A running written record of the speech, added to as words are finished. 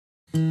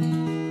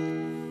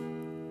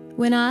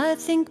When I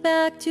think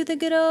back to the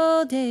good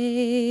old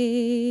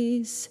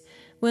days,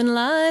 when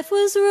life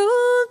was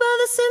ruled by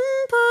the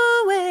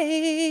simple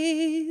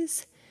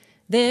ways,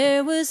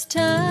 there was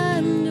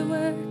time to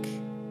work,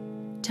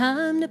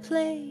 time to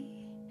play,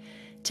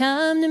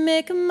 time to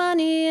make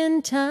money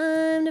and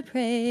time to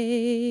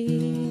pray.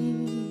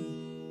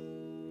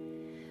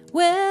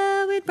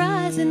 Well, we'd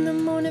rise in the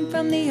morning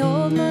from the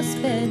old moss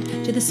bed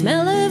to the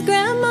smell of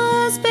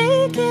Grandma's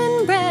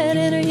baking bread,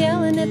 and her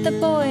yelling at the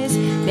boys,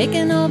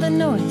 making all the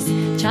noise,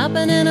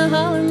 chopping and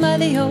a-hollering by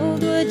the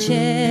old woodshed.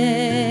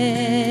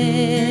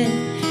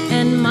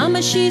 And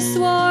Mama, she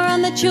swore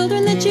on the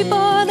children that she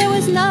bore there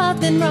was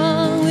nothing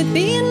wrong with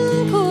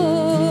being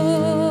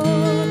poor.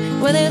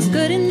 Well, there's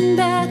good and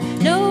bad,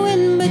 no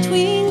in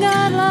between.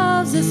 God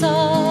loves us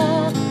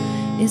all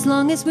as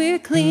long as we're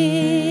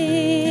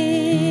clean.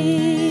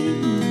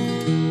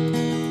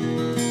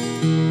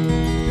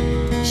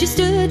 She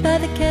stood by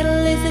the kettle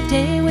as the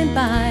day went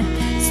by,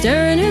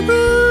 stirring her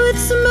brew with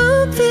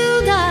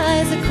smoke-filled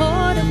eyes. A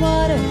quart of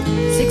water,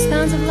 6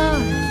 pounds of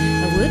lard,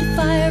 a wood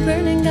fire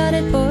burning got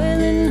it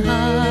boiling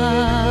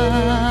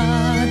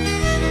hot.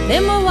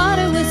 Then more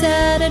water was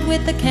added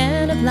with a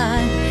can of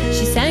lye.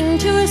 She sang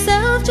to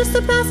herself just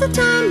to pass the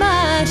time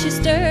by. She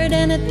stirred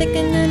and it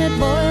thickened and it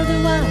boiled a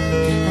while.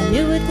 I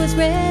knew it was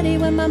ready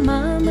when my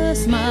mama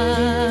smiled.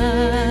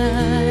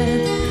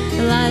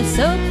 Lye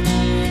soap,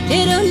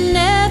 it'll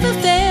never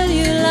fail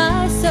you.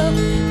 Lye soap,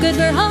 good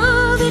for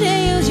all that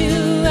ails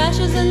you.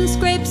 Rashes and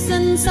scrapes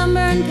and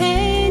sunburn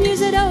pain.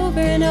 Use it over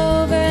and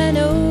over and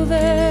over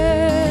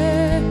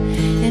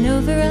and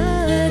over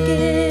again.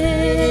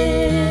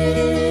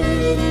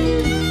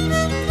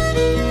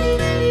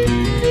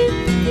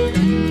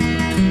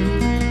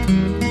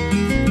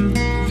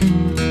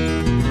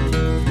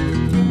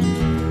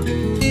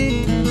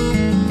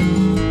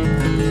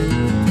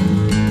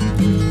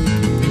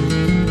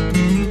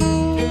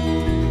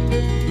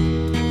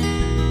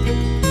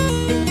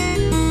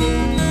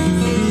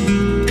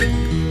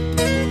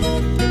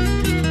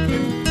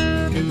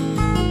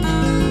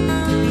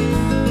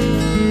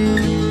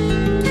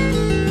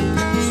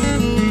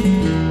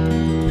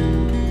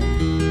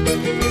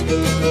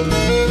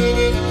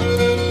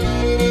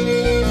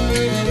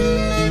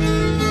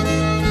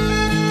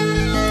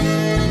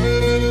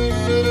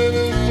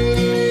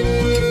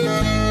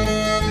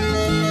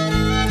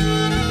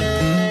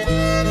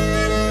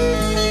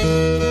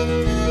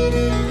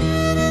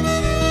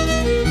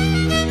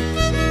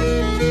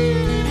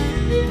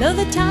 Though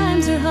the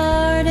times were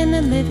hard and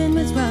the living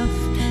was rough,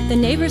 the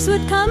neighbors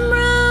would come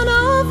round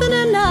often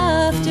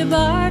enough to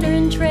barter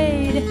and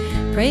trade,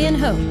 pray and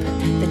hope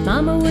that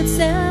Mama would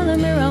sell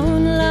them her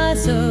own lye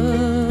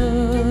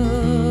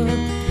soap.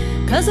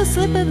 'Cause a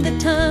slip of the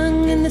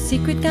tongue and the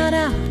secret got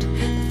out.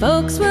 The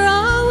folks were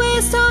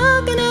always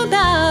talking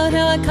about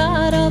how I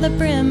caught all the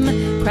brim,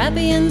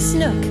 crappie and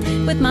snook,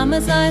 with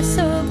Mama's lye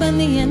soap on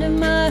the end of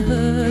my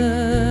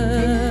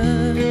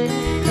hook.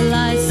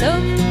 Lye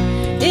soap,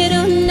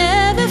 it'll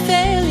never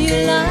fail you.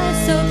 Lye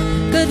soap,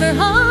 good for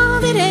all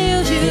that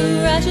ails you.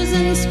 Rashes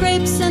and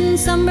scrapes and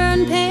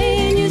sunburn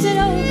pain.